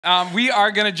We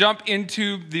are going to jump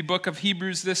into the book of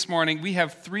Hebrews this morning. We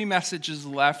have 3 messages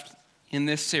left in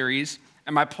this series.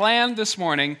 And my plan this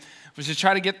morning was to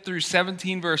try to get through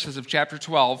 17 verses of chapter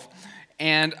 12.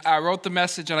 And I wrote the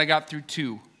message and I got through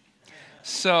 2.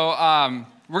 So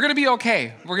we're going to be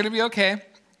okay. We're going to be okay.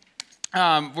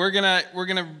 We're going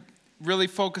to really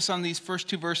focus on these first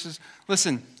 2 verses.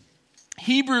 Listen,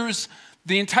 Hebrews,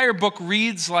 the entire book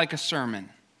reads like a sermon.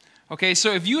 Okay,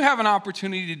 so if you have an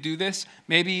opportunity to do this,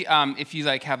 maybe if you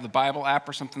have the Bible app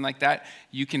or something like that,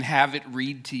 you can have it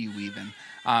read to you even.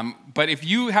 But if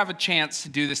you have a chance to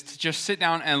do this, to just sit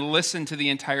down and listen to the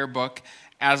entire book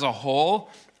as a whole,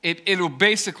 it'll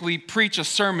basically preach a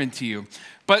sermon to you.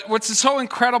 But what's so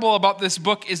incredible about this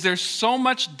book is there's so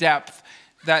much depth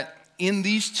that in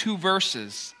these 2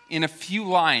 verses, in a few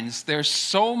lines, there's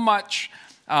so much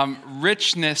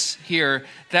richness here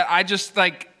that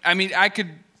I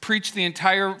could preach the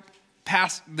entire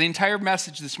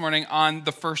message this morning on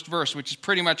the first verse, which is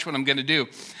pretty much what I'm going to do.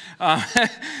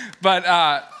 But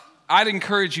I'd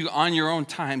encourage you on your own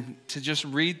time to just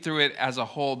read through it as a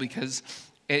whole, because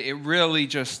it really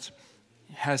just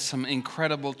has some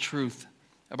incredible truth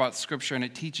about Scripture, and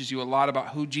it teaches you a lot about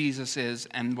who Jesus is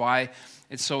and why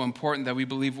it's so important that we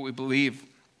believe what we believe.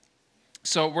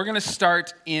 So we're going to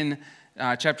start in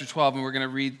chapter 12, and we're going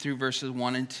to read through verses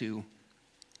 1 and 2.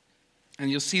 And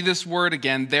you'll see this word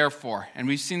again, therefore. And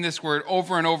we've seen this word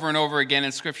over and over and over again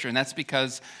in Scripture. And that's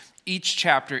because each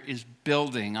chapter is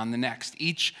building on the next.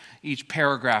 Each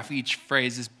paragraph, each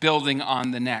phrase is building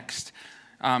on the next.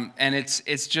 And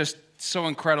it's just so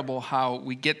incredible how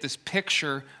we get this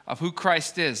picture of who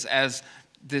Christ is as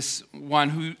this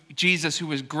one, Jesus, who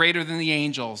was greater than the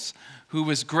angels, who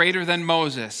was greater than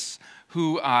Moses,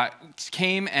 who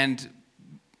came and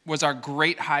was our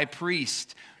great high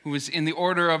priest, who was in the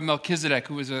order of Melchizedek,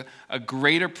 who was a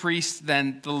greater priest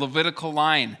than the Levitical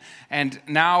line. And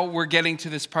now we're getting to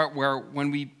this part where when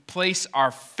we place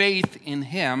our faith in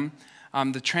him,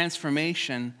 the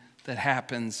transformation that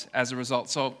happens as a result.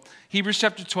 So Hebrews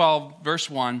chapter 12, verse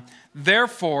 1,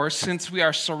 therefore, since we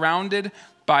are surrounded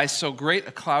by so great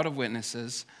a cloud of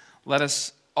witnesses, let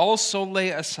us also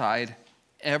lay aside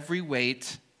every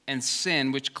weight and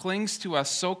sin which clings to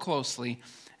us so closely,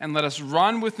 and let us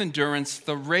run with endurance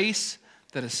the race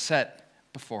that is set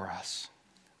before us,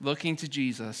 looking to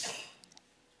Jesus,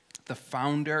 the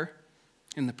founder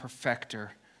and the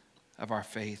perfecter of our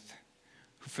faith,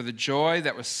 who for the joy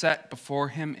that was set before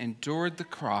him endured the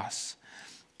cross,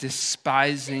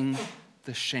 despising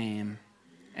the shame,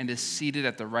 and is seated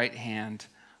at the right hand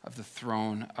of the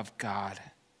throne of God.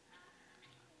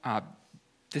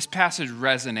 This passage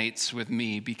resonates with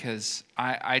me because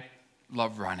I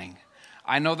love running.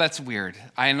 I know that's weird.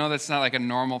 I know that's not like a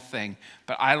normal thing,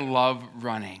 but I love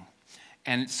running.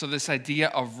 And so this idea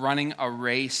of running a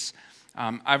race,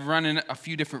 I've run in a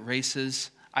few different races.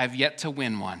 I've yet to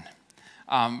win one.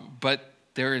 But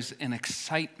there is an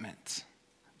excitement.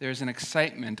 There's an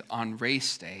excitement on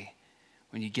race day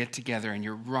when you get together and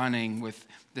you're running with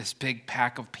this big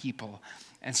pack of people.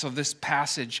 And so this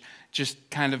passage just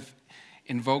kind of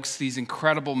invokes these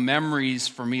incredible memories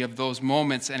for me of those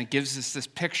moments, and it gives us this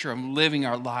picture of living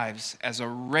our lives as a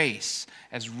race,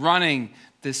 as running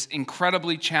this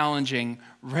incredibly challenging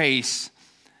race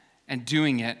and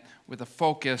doing it with a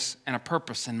focus and a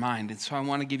purpose in mind. And so I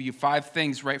want to give you 5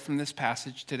 things right from this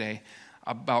passage today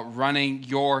about running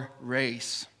your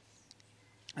race.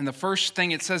 And the first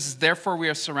thing it says is, therefore we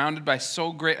are surrounded by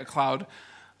so great a cloud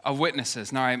of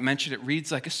witnesses. Now, I mentioned it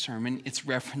reads like a sermon. It's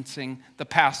referencing the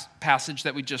passage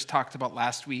that we just talked about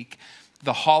last week,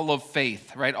 the hall of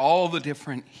faith, right? All the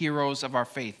different heroes of our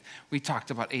faith. We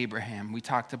talked about Abraham. We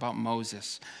talked about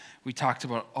Moses. We talked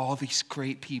about all these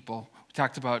great people. We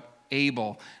talked about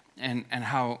Abel and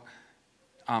how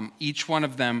each one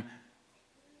of them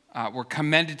were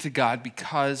commended to God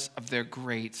because of their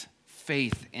great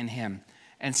faith in him.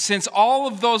 And since all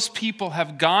of those people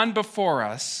have gone before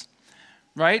us,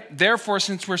 right? Therefore,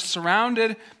 since we're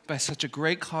surrounded by such a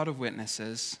great cloud of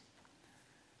witnesses,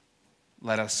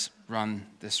 let us run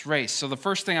this race. So the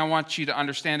first thing I want you to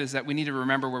understand is that we need to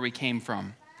remember where we came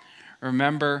from.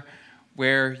 Remember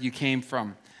where you came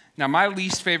from. Now, my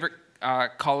least favorite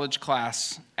college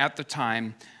class at the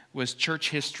time was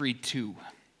Church History 2.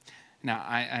 Now,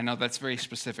 I know that's very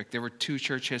specific. There were 2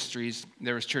 church histories.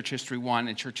 There was Church History 1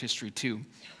 and Church History 2.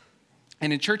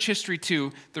 And in Church History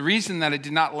 2, the reason that I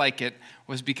did not like it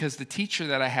was because the teacher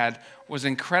that I had was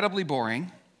incredibly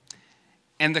boring,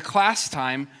 and the class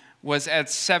time was at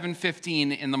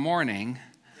 7:15 in the morning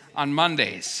on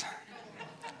Mondays.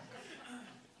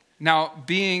 Now,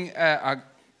 being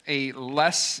a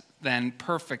less than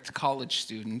perfect college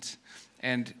student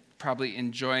and probably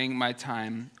enjoying my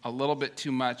time a little bit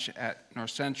too much at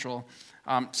North Central,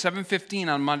 7:15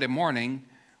 on Monday morning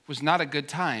was not a good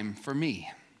time for me.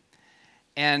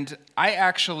 And I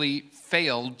actually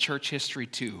failed Church History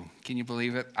 2. Can you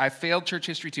believe it? I failed Church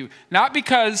History 2. Not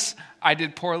because I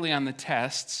did poorly on the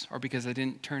tests or because I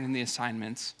didn't turn in the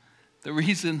assignments. The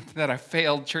reason that I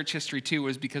failed Church History 2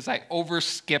 was because I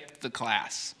overskipped the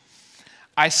class.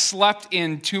 I slept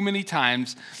in too many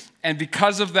times, and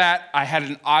because of that, I had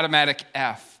an automatic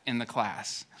F in the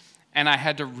class. And I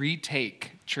had to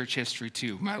retake Church History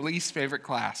 2, my least favorite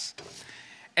class.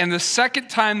 And the second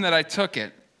time that I took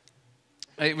it,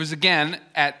 it was again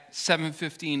at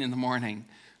 7:15 in the morning,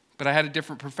 but I had a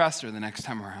different professor the next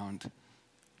time around,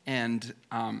 and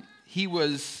he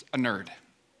was a nerd.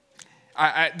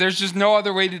 There's just no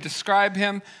other way to describe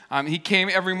him. He came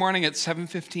every morning at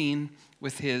 7:15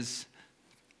 with his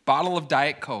bottle of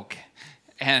Diet Coke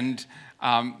and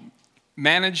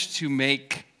managed to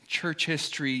make Church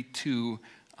History 2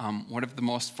 one of the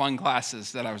most fun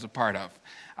classes that I was a part of.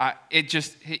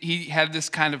 He had this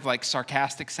kind of like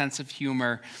sarcastic sense of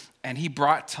humor, and he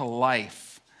brought to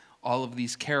life all of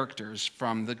these characters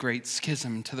from the Great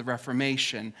Schism to the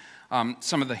Reformation,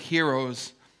 some of the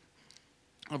heroes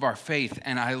of our faith.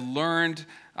 And I learned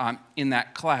in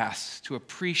that class to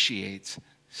appreciate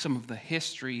some of the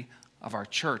history of our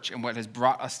church and what has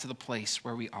brought us to the place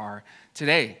where we are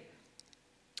today.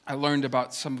 I learned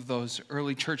about some of those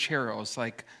early church heroes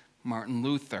like Martin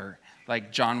Luther,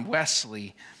 like John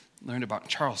Wesley, learned about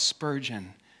Charles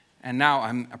Spurgeon, and now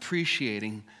I'm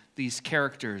appreciating these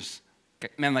characters,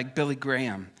 men like Billy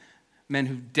Graham, men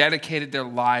who dedicated their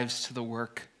lives to the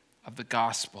work of the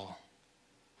gospel.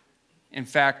 In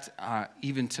fact,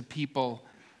 even to people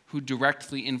who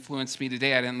directly influenced me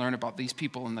today, I didn't learn about these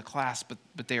people in the class, but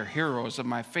they are heroes of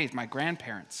my faith. My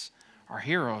grandparents are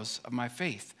heroes of my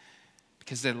faith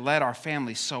because they led our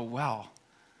family so well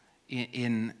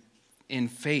in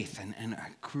faith, and I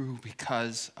grew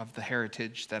because of the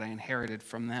heritage that I inherited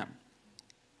from them.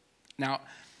 Now,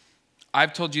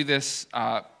 I've told you this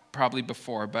probably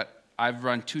before, but I've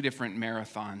run 2 different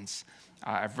marathons.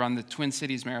 I've run the Twin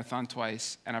Cities Marathon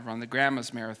twice, and I've run the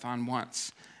Grandma's Marathon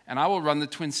once. And I will run the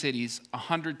Twin Cities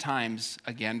 100 times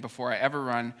again before I ever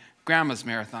run Grandma's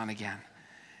Marathon again.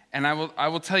 And I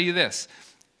will tell you this.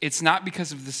 It's not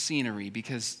because of the scenery,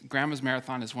 because Grandma's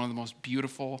Marathon is one of the most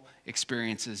beautiful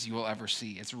experiences you will ever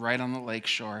see. It's right on the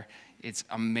lakeshore. It's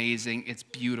amazing. It's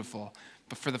beautiful.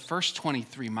 But for the first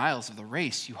 23 miles of the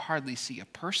race, you hardly see a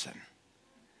person.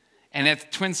 And at the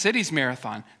Twin Cities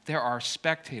Marathon, there are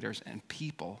spectators and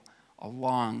people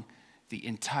along the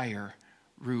entire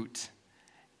route.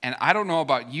 And I don't know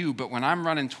about you, but when I'm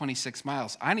running 26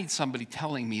 miles, I need somebody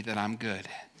telling me that I'm good,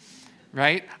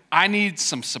 right? I need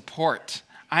some support.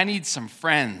 I need some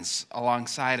friends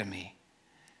alongside of me.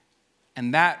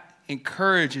 And that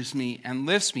encourages me and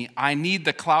lifts me. I need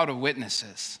the cloud of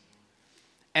witnesses.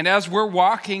 And as we're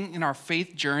walking in our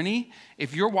faith journey,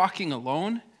 if you're walking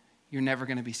alone, you're never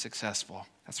going to be successful.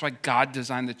 That's why God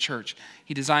designed the church.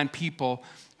 He designed people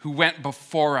who went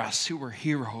before us, who were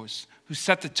heroes, who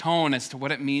set the tone as to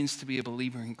what it means to be a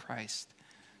believer in Christ,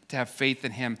 to have faith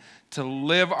in him, to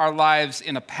live our lives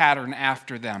in a pattern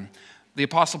after them. The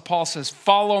Apostle Paul says,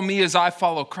 follow me as I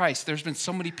follow Christ. There's been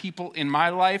so many people in my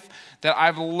life that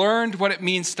I've learned what it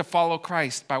means to follow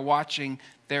Christ by watching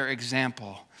their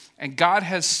example. And God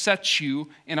has set you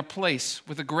in a place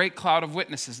with a great cloud of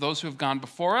witnesses, those who have gone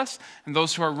before us and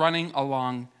those who are running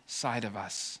alongside of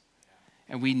us.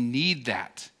 And we need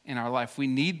that in our life. We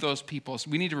need those people.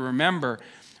 So we need to remember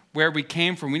where we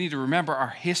came from. We need to remember our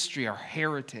history, our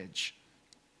heritage.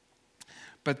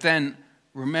 But then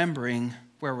remembering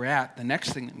where we're at, the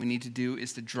next thing that we need to do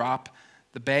is to drop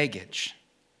the baggage.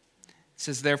 It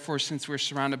says, therefore, since we're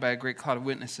surrounded by a great cloud of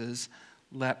witnesses,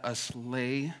 let us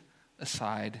lay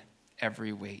aside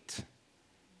every weight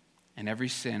and every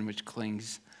sin which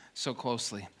clings so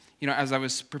closely. You know, as I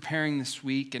was preparing this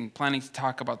week and planning to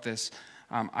talk about this,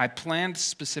 I planned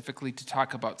specifically to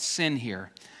talk about sin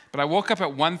here. But I woke up at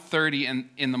 1:30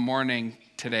 in the morning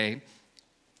today,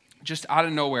 just out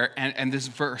of nowhere, and this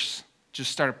verse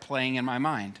just started playing in my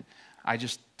mind. I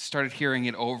just started hearing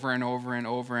it over and over and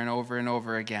over and over and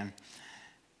over again.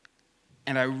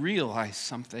 And I realized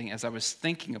something as I was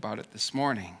thinking about it this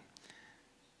morning,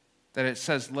 that it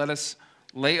says, let us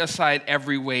lay aside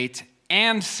every weight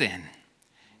and sin.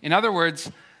 In other words,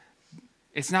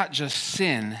 it's not just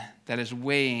sin that is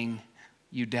weighing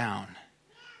you down.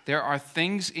 There are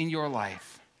things in your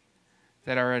life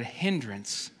that are a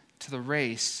hindrance to the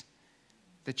race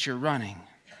that you're running.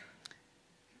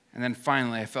 And then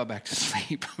finally, I fell back to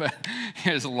sleep. But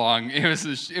it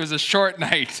was it was a short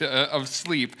night of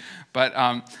sleep. But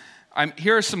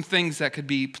here are some things that could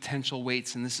be potential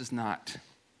weights, and this is not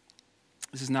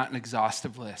an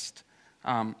exhaustive list.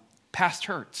 Past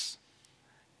hurts.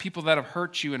 People that have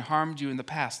hurt you and harmed you in the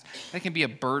past, that can be a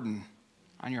burden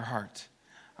on your heart.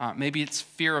 Maybe it's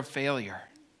fear of failure.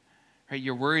 Right?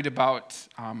 You're worried about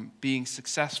being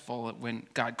successful when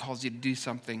God calls you to do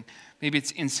something. Maybe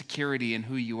it's insecurity in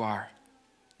who you are,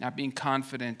 not being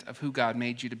confident of who God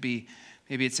made you to be.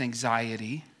 Maybe it's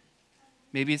anxiety.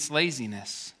 Maybe it's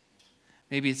laziness.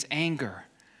 Maybe it's anger.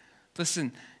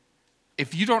 Listen,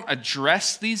 if you don't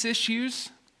address these issues,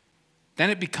 then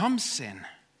it becomes sin,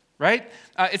 right?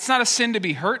 It's not a sin to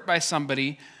be hurt by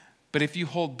somebody, but if you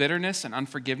hold bitterness and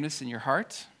unforgiveness in your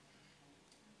heart,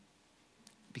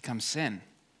 it becomes sin,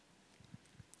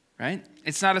 right?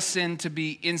 It's not a sin to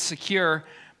be insecure,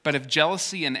 but if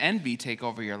jealousy and envy take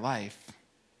over your life,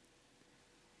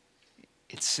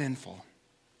 it's sinful.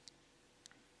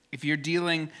 If you're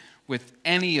dealing with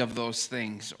any of those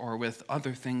things or with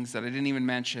other things that I didn't even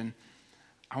mention,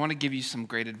 I want to give you some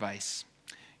great advice.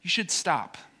 You should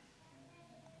stop.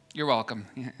 You're welcome.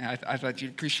 I thought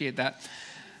you'd appreciate that.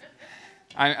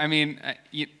 I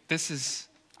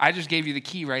just gave you the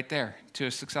key right there to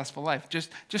a successful life.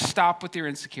 Just stop with your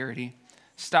insecurity.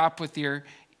 Stop with your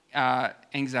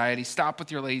anxiety. Stop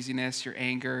with your laziness, your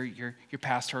anger, your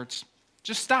past hurts.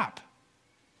 Just stop.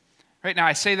 Right now,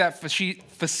 I say that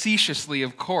facetiously,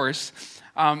 of course,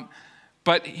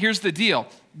 but here's the deal.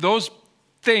 Those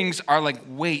things are like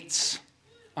weights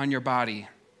on your body.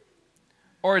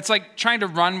 Or it's like trying to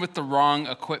run with the wrong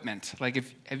equipment. Like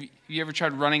have you ever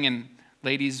tried running in,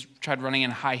 ladies tried running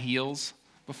in high heels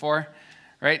before?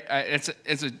 Right?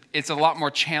 It's a lot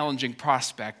more challenging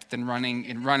prospect than running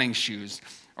in running shoes.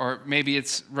 Or maybe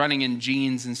it's running in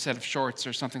jeans instead of shorts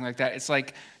or something like that. It's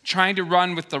like trying to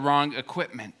run with the wrong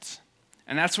equipment.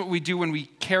 And that's what we do when we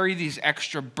carry these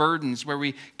extra burdens, where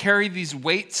we carry these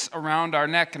weights around our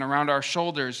neck and around our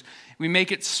shoulders. We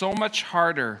make it so much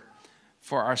harder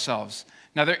for ourselves.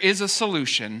 Now, there is a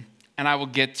solution, and I will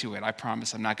get to it. I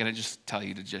promise. I'm not going to just tell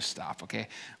you to just stop, okay?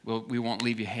 We won't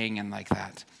leave you hanging like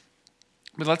that.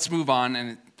 But let's move on.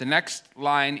 And the next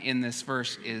line in this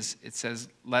verse it says,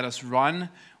 let us run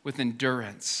with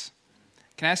endurance.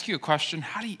 Can I ask you a question?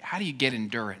 How do you get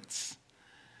endurance?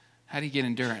 How do you get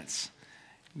endurance?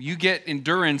 You get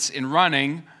endurance in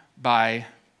running by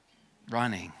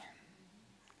running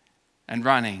and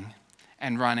running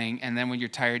and running, and then when you're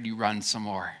tired, you run some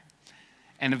more.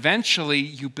 And eventually,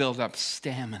 you build up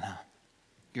stamina.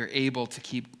 You're able to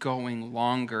keep going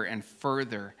longer and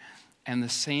further. And the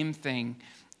same thing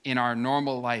in our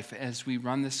normal life as we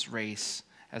run this race,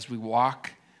 as we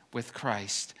walk with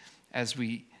Christ, as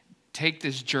we take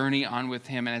this journey on with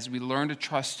Him, and as we learn to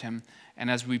trust Him, and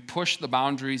as we push the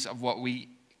boundaries of what we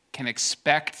can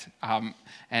expect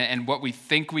and what we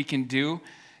think we can do,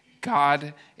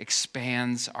 God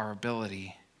expands our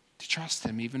ability to trust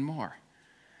Him even more.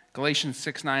 Galatians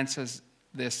 6:9 says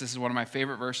this is one of my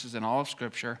favorite verses in all of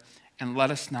Scripture, and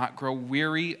let us not grow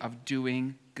weary of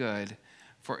doing good,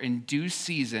 for in due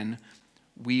season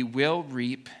we will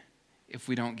reap if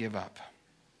we don't give up.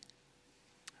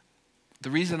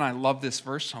 The reason I love this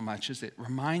verse so much is it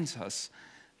reminds us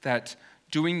that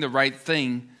doing the right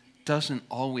thing doesn't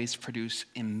always produce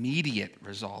immediate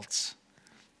results,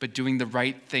 but doing the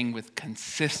right thing with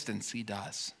consistency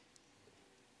does.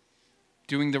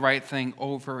 Doing the right thing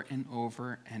over and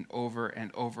over and over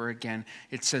and over again.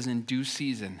 It says in due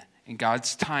season, in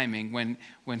God's timing,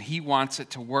 when He wants it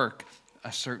to work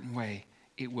a certain way,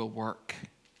 it will work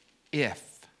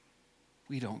if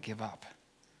we don't give up.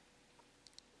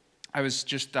 I was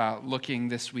just looking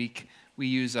this week. We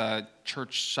use a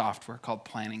church software called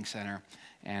Planning Center,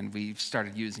 and we've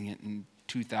started using it in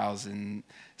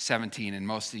 2017, and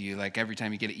most of you, like every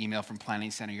time you get an email from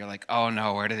Planning Center, you're like, oh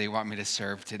no, where do they want me to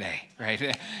serve today,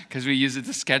 right? Because we use it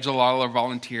to schedule all our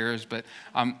volunteers, but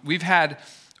we've had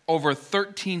over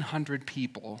 1,300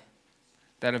 people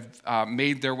that have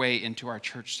made their way into our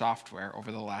church software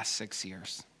over the last 6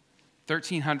 years.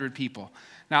 1,300 people.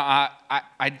 Now,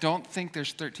 I don't think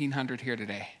there's 1,300 here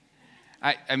today.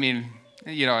 I mean,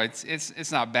 you know,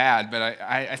 it's not bad, but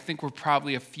I think we're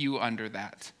probably a few under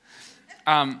that.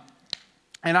 And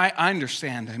I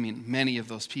understand, I mean, many of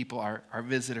those people are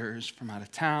visitors from out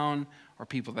of town, or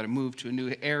people that have moved to a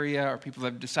new area, or people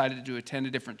that have decided to attend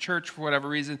a different church for whatever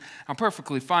reason. I'm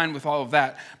perfectly fine with all of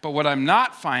that. But what I'm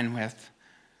not fine with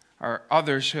are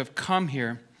others who have come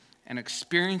here and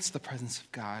experienced the presence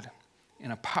of God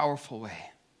in a powerful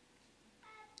way,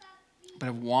 but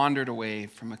have wandered away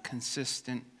from a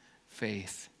consistent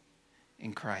faith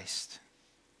in Christ.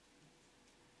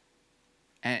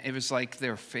 And it was like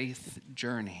their faith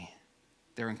journey,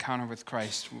 their encounter with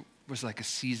Christ was like a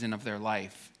season of their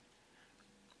life.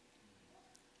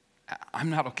 I'm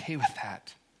not okay with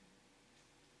that.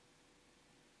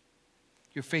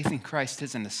 Your faith in Christ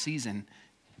isn't a season,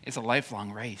 it's a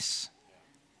lifelong race.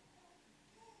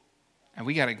 And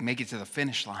we got to make it to the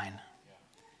finish line.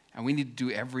 And we need to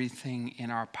do everything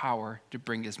in our power to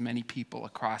bring as many people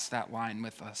across that line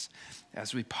with us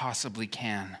as we possibly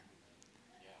can.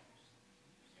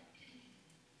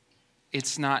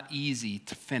 It's not easy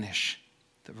to finish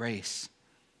the race.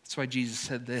 That's why Jesus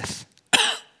said this.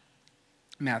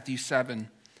 Matthew 7,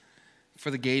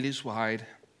 "For the gate is wide,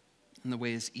 and the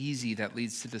way is easy that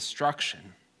leads to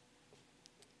destruction,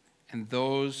 and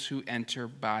those who enter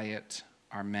by it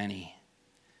are many.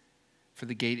 For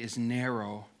the gate is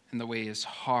narrow, and the way is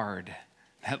hard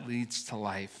that leads to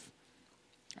life,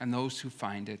 and those who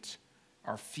find it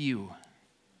are few."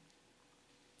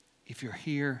 If you're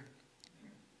here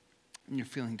and you're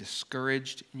feeling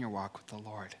discouraged in your walk with the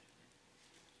Lord,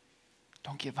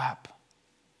 don't give up.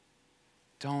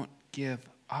 Don't give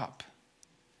up.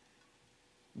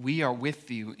 We are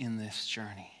with you in this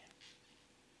journey.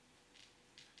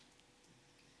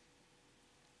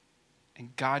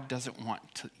 And God doesn't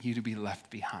want you to be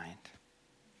left behind.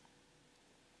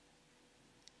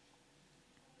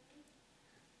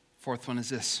 Fourth one is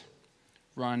this: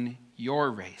 run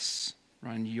your race.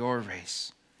 Run your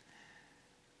race.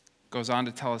 Goes on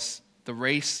to tell us the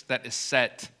race that is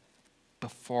set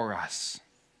before us.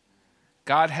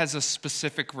 God has a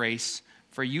specific race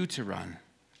for you to run.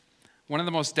 One of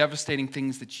the most devastating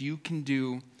things that you can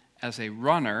do as a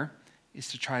runner is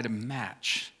to try to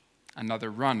match another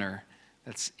runner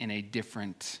that's in a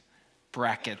different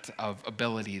bracket of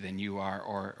ability than you are,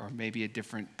 or maybe a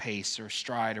different pace or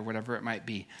stride or whatever it might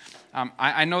be.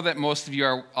 I know that most of you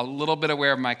are a little bit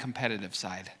aware of my competitive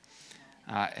side.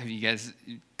 Have you guys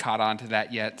caught on to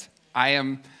that yet? I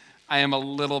am a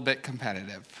little bit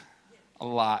competitive. A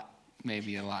lot,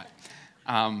 maybe a lot.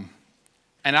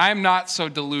 And I'm not so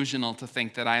delusional to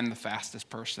think that I am the fastest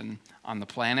person on the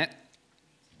planet.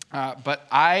 But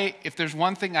if there's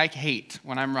one thing I hate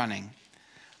when I'm running,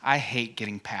 I hate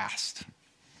getting passed.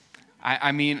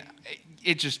 I mean,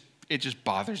 it just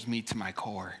bothers me to my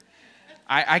core.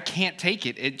 I can't take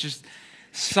it. It just,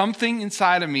 something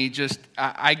inside of me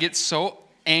I get so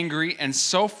angry and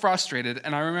so frustrated.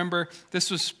 And I remember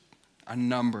this was a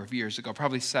number of years ago,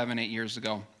 probably 7-8 years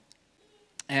ago.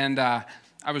 And I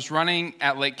was running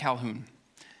at Lake Calhoun,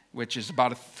 which is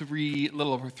about a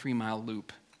little over 3 mile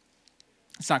loop.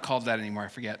 It's not called that anymore, I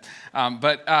forget.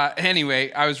 But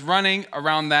anyway, I was running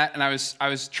around that, and I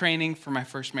was training for my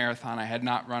first marathon. I had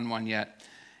not run one yet.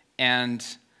 And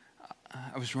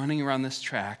I was running around this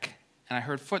track, and I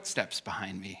heard footsteps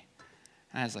behind me.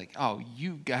 And I was like, oh,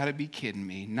 you gotta be kidding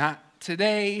me. Not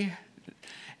today.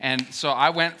 And so I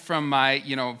went from my,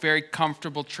 very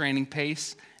comfortable training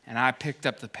pace, and I picked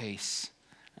up the pace.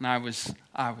 And I was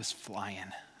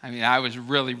flying. I mean, I was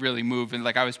really, really moving.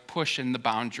 Like I was pushing the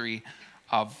boundary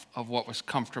of what was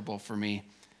comfortable for me.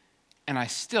 And I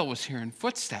still was hearing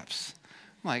footsteps.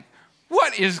 I'm like,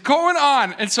 what is going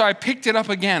on? And so I picked it up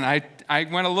again. I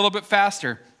went a little bit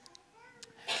faster.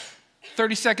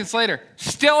 30 seconds later,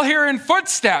 still hearing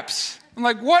footsteps. I'm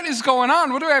like, what is going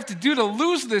on? What do I have to do to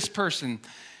lose this person?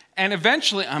 And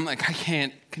eventually, I'm like, I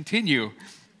can't continue.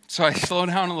 So I slow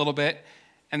down a little bit,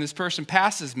 and this person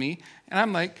passes me, and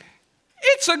I'm like,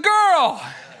 it's a girl.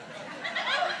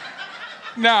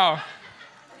 Now,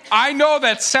 I know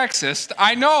that's sexist.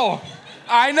 I know.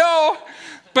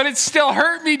 But it still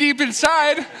hurt me deep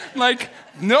inside. I'm like,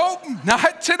 nope,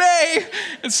 not today.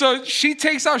 And so she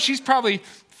takes off. She's probably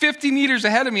 50 meters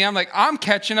ahead of me. I'm like, I'm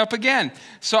catching up again.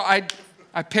 So I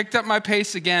picked up my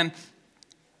pace again,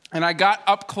 and I got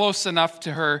up close enough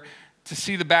to her to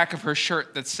see the back of her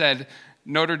shirt that said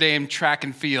Notre Dame track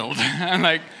and field. I'm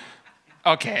like,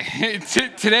 okay,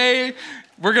 today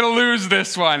we're going to lose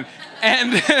this one.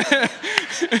 And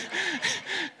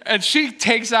and she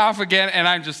takes off again, and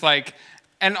I'm just like,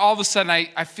 and all of a sudden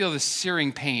I feel this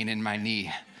searing pain in my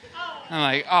knee. I'm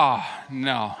like, oh,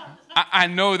 no. I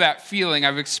know that feeling.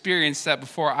 I've experienced that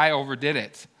before. I overdid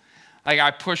it. Like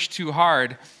I pushed too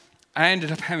hard. I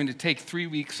ended up having to take 3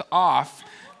 weeks off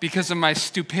because of my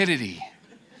stupidity,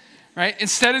 right?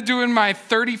 Instead of doing my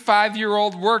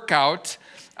 35-year-old workout,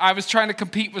 I was trying to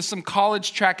compete with some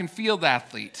college track and field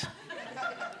athlete.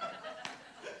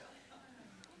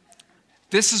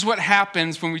 This is what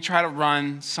happens when we try to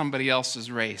run somebody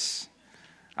else's race.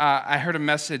 I heard a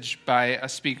message by a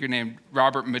speaker named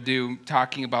Robert Madu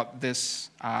talking about this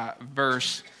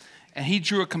verse, And he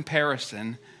drew a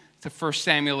comparison to 1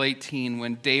 Samuel 18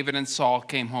 when David and Saul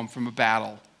came home from a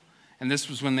battle. And this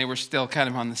was when they were still kind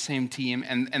of on the same team.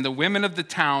 And the women of the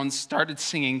towns started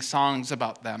singing songs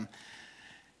about them.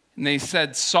 And they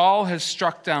said, Saul has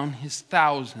struck down his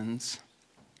thousands,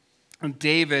 and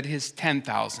David his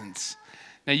 10,000s.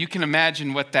 Now you can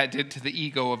imagine what that did to the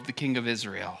ego of the king of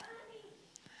Israel.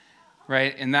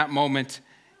 Right? In that moment,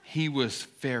 he was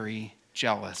very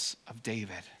jealous of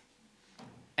David.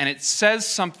 And it says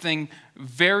something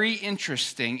very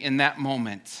interesting in that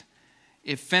moment.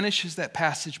 It finishes that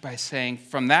passage by saying,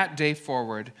 from that day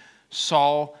forward,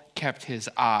 Saul kept his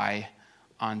eye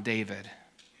on David.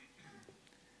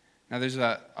 Now there's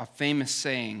a famous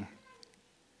saying.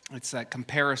 It's that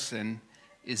comparison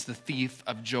is the thief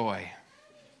of joy.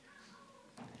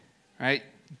 Right?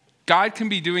 God can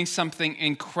be doing something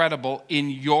incredible in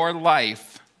your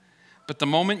life, but the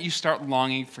moment you start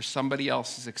longing for somebody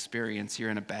else's experience, you're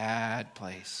in a bad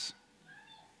place.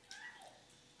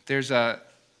 There's a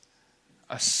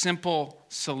simple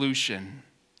solution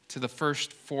to the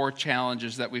first 4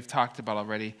 challenges that we've talked about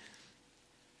already.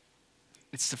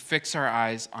 It's to fix our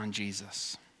eyes on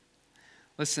Jesus.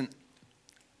 Listen,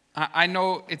 I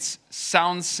know it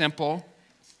sounds simple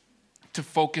to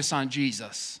focus on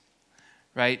Jesus,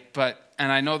 right?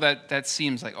 And I know that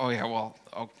seems like, oh yeah, well,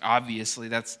 obviously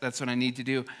that's what I need to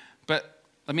do. But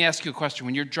let me ask you a question.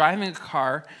 When you're driving a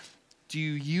car, do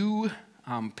you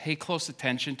pay close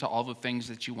attention to all the things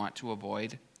that you want to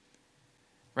avoid?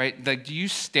 Right? Like, do you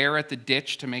stare at the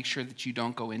ditch to make sure that you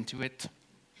don't go into it?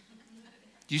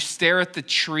 Do you stare at the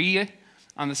tree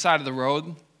on the side of the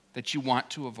road that you want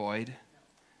to avoid?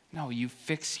 No, you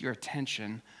fix your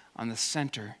attention on the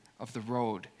center of the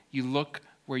road. You look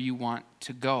where you want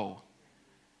to go.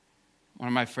 One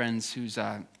of my friends who's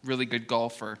a really good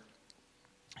golfer,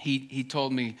 he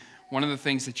told me one of the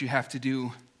things that you have to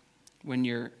do when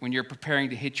you're preparing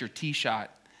to hit your tee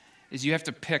shot is you have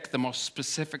to pick the most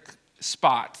specific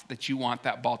spot that you want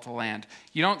that ball to land.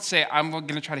 You don't say, I'm going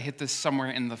to try to hit this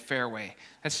somewhere in the fairway.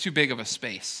 That's too big of a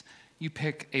space. You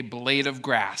pick a blade of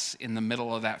grass in the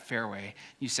middle of that fairway.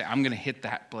 You say, I'm going to hit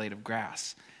that blade of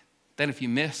grass. Then if you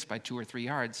miss by 2 or 3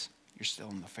 yards, you're still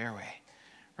in the fairway,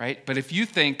 right? But if you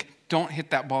think, don't hit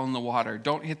that ball in the water,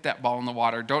 don't hit that ball in the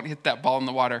water, don't hit that ball in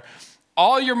the water,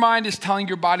 all your mind is telling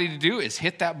your body to do is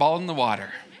hit that ball in the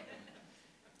water.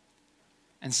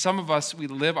 And some of us, we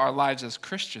live our lives as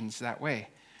Christians that way,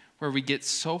 where we get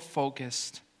so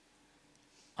focused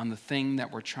on the thing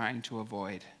that we're trying to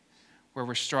avoid, where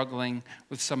we're struggling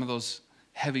with some of those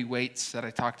heavy weights that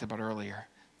I talked about earlier,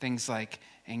 things like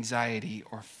anxiety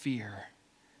or fear,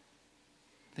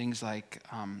 things like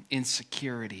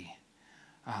insecurity.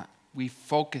 We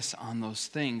focus on those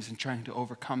things and trying to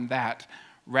overcome that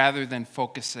rather than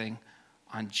focusing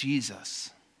on Jesus.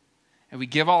 And we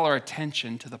give all our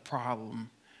attention to the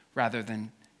problem rather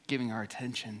than giving our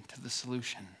attention to the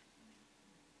solution.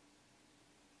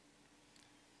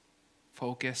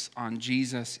 Focus on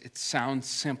Jesus. It sounds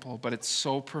simple, but it's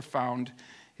so profound.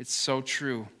 It's so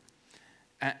true.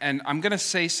 And I'm going to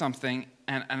say something,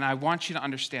 and I want you to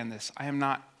understand this. I am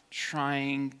not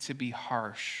trying to be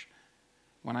harsh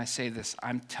when I say this.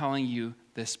 I'm telling you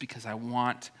this because I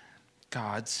want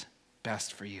God's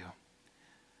best for you.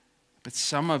 But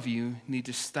some of you need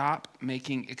to stop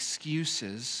making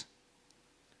excuses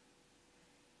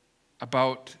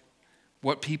about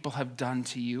what people have done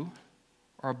to you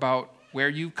or about where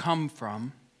you come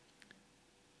from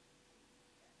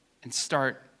and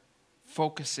start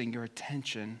focusing your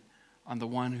attention on the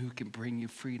one who can bring you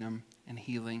freedom and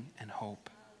healing and hope.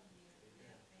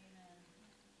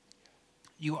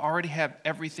 You already have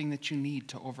everything that you need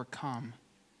to overcome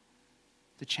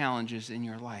the challenges in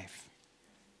your life.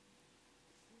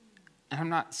 And I'm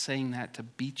not saying that to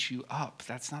beat you up.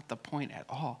 That's not the point at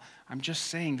all. I'm just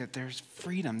saying that there's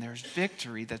freedom, there's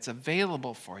victory that's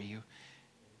available for you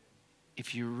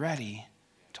if you're ready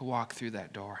to walk through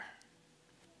that door.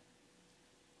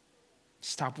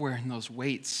 Stop wearing those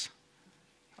weights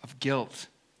of guilt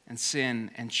and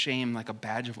sin and shame like a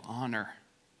badge of honor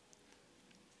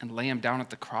and lay them down at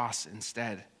the cross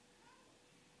instead.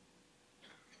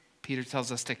 Peter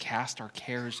tells us to cast our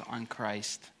cares on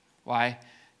Christ. Why?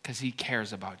 Because he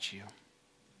cares about you.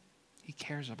 He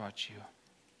cares about you.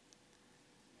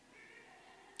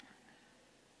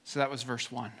 So that was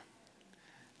verse 1.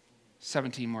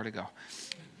 17 more to go.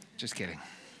 Just kidding.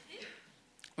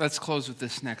 Let's close with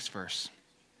this next verse.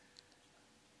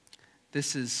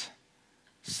 This is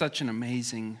such an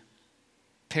amazing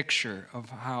picture of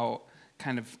how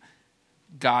kind of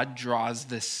God draws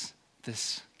this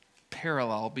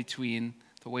parallel between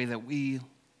the way that we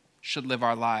should live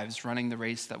our lives, running the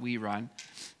race that we run,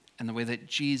 and the way that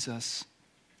Jesus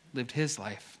lived his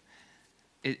life.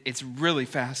 It's really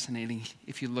fascinating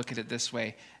if you look at it this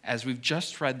way. As we've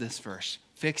just read this verse,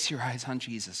 fix your eyes on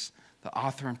Jesus, the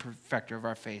author and perfecter of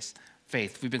our faith.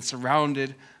 We've been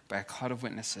surrounded by a cloud of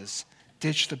witnesses.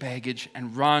 Ditch the baggage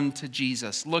and run to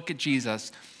Jesus. Look at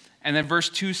Jesus. And then verse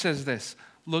 2 says this,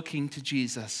 looking to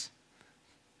Jesus,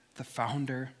 the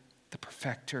founder, the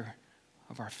perfecter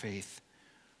of our faith,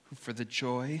 who for the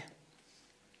joy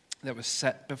that was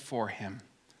set before him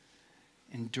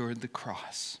endured the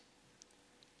cross,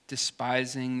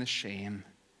 despising the shame,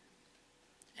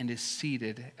 and is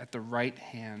seated at the right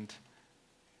hand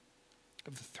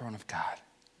of the throne of God.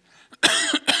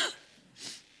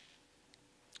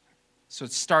 So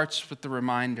it starts with the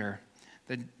reminder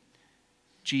that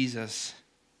Jesus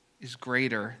is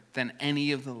greater than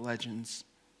any of the legends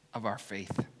of our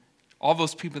faith. All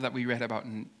those people that we read about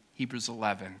in Hebrews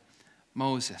 11,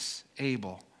 Moses,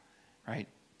 Abel, right?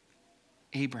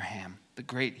 Abraham, the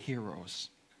great heroes.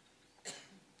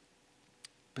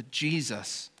 But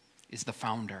Jesus is the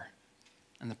founder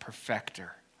and the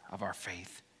perfecter of our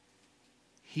faith.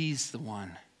 He's the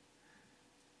one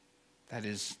that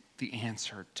is the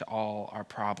answer to all our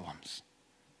problems.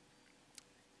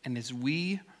 And as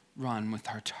we run with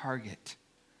our target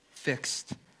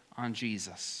fixed on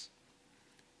Jesus,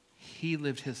 he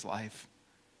lived his life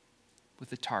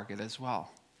with a target as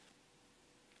well.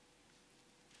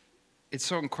 It's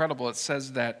so incredible. It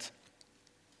says that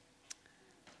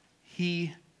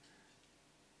he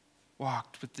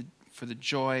walked for the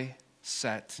joy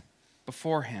set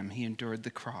before him. He endured the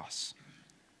cross.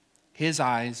 His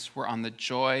eyes were on the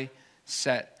joy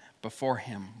set before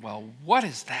him. Well, what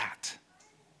is that?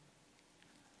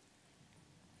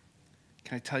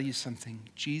 Can I tell you something?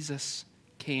 Jesus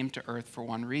came to earth for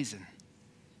one reason.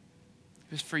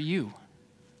 It was for you.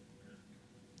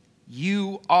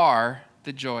 You are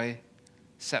the joy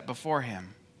set before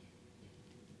him.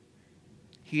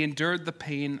 He endured the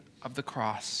pain of the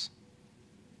cross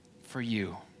for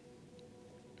you.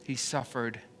 He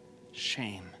suffered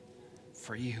shame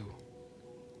for you.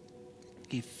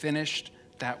 He finished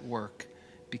that work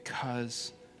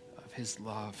because of his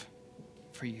love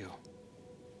for you.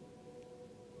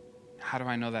 How do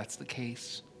I know that's the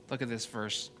case? Look at this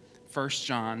verse, 1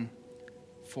 John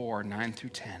 4, 9 through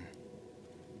 10.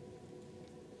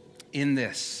 In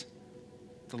this,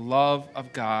 the love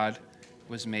of God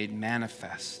was made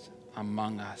manifest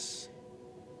among us,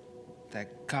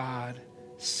 that God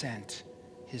sent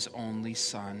his only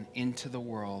Son into the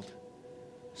world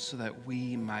so that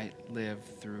we might live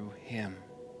through him.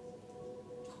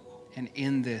 And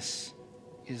in this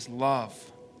is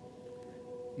love.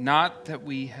 Not that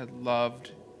we had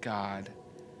loved God,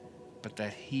 but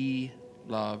that he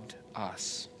loved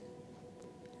us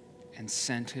and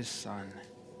sent his Son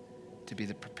to be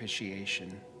the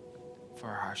propitiation for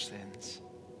our sins.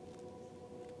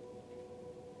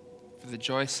 For the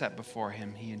joy set before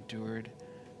him, he endured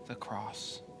the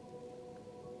cross.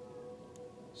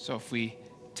 So if we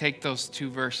take those two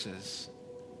verses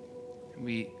and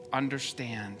we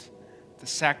understand the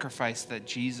sacrifice that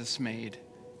Jesus made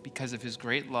because of his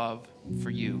great love for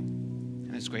you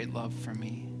and his great love for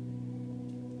me,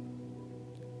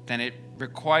 then it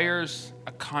requires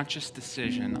a conscious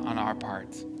decision on our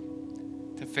part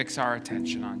to fix our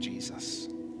attention on Jesus.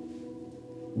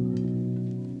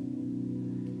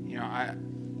 You know,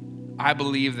 I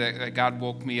believe that God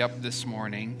woke me up this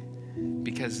morning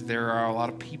because there are a lot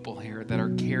of people here that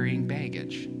are carrying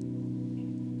baggage.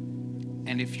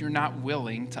 And if you're not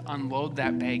willing to unload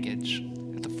that baggage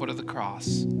at the foot of the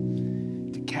cross,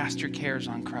 to cast your cares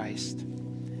on Christ,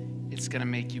 it's going to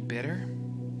make you bitter.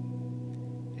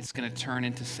 It's going to turn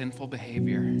into sinful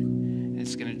behavior. And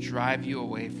it's going to drive you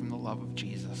away from the love of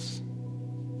Jesus.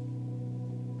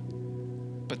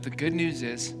 But the good news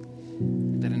is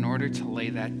that in order to lay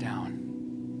that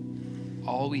down,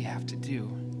 all we have to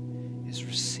do is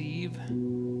receive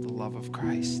the love of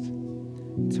Christ,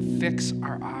 to fix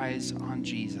our eyes on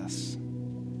Jesus.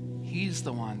 He's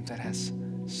the one that has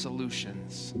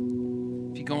solutions.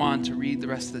 If you go on to read the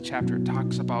rest of the chapter, it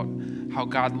talks about how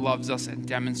God loves us and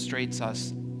demonstrates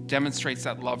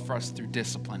that love for us through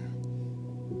discipline.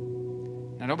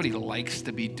 Now, nobody likes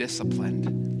to be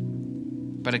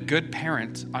disciplined, but a good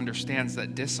parent understands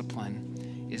that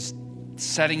discipline is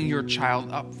setting your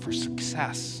child up for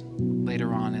success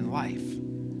later on in life.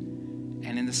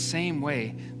 And in the same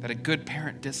way that a good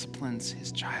parent disciplines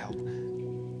his child,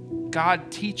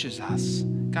 God teaches us,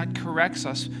 God corrects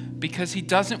us, because he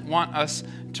doesn't want us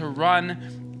to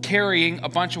run carrying a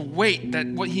bunch of weight that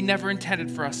what he never intended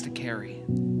for us to carry.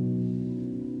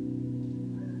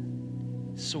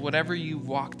 So whatever you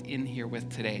walked in here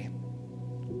with today,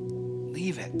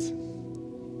 leave it.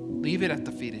 Leave it at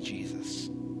the feet of Jesus.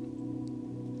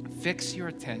 Fix your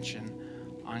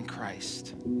attention on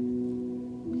Christ,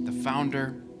 the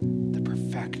founder, the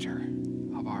perfecter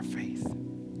of our faith,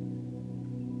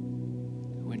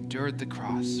 who endured the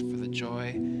cross for the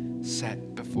joy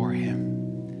set before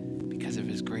him because of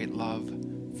his great love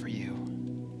for you.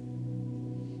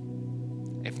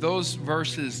 If those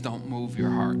verses don't move your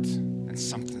heart, then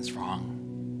something's wrong.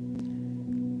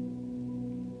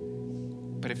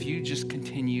 But if you just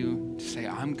continue to say,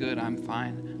 I'm good, I'm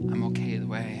fine, I'm okay the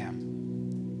way I am,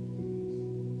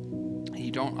 and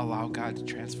you don't allow God to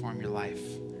transform your life,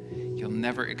 you'll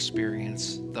never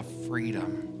experience the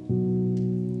freedom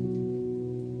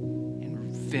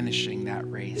in finishing that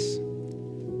race.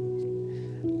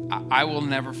 I will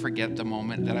never forget the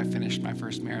moment that I finished my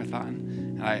first marathon.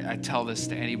 And I tell this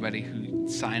to anybody who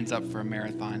signs up for a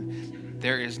marathon.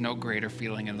 There is no greater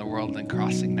feeling in the world than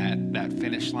crossing that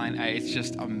finish line. It's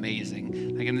just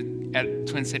amazing. Like at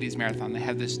Twin Cities Marathon, they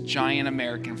have this giant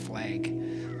American flag,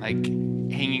 like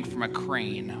hanging from a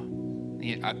crane,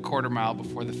 a quarter mile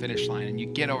before the finish line. And you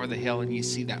get over the hill and you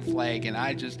see that flag, and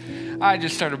I just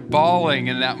started bawling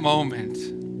in that moment.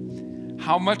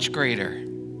 How much greater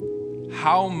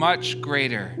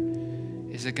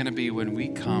is it going to be when we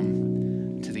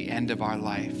come to the end of our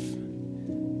life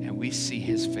and we see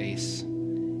his face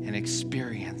and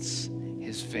experience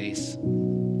his face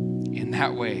in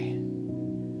that way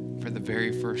for the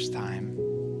very first time?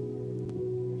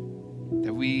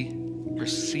 That we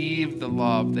receive the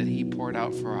love that he poured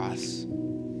out for us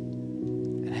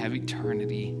and have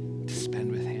eternity to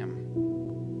spend with him.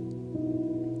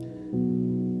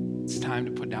 It's time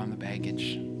to put down the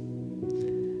baggage.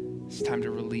 It's time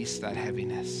to release that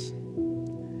heaviness.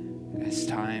 It's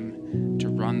time to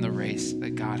run the race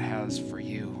that God has for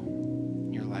you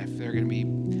in your life. There are going to be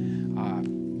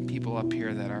people up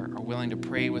here that are willing to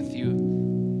pray with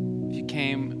you. If you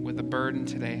came with a burden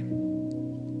today,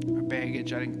 a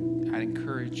baggage, I'd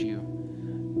encourage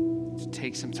you to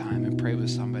take some time and pray with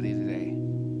somebody today.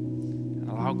 And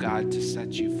allow God to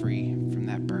set you free from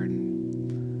that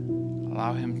burden.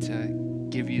 Allow him to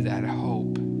give you that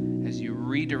hope as you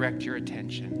redirect your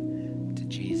attention to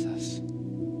Jesus. I'm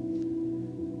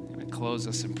going to close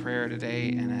us in prayer today,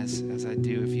 and as I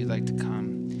do, if you'd like to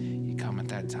come, you come at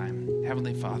that time.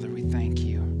 Heavenly Father, we thank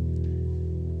you.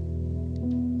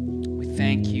 We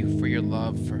thank you for your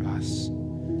love for us.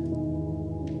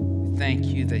 We thank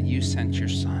you that you sent your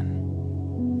Son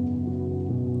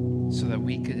so that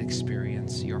we could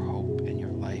experience your hope and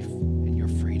your life and your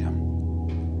freedom.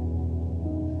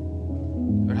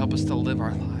 Lord, help us to live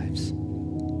our lives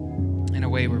in a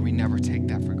way where we never take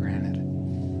that for granted.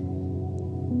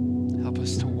 Help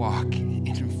us to walk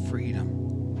in freedom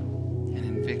and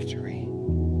in victory.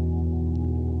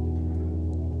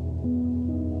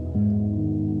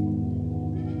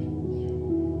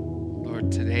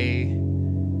 Lord, today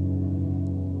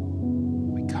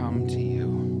we come to you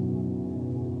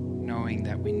knowing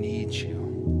that we need you,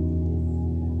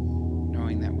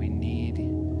 knowing that we need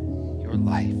your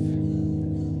life,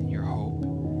 your hope,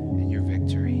 and your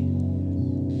victory.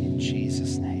 In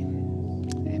Jesus' name,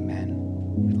 amen.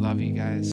 We love you guys.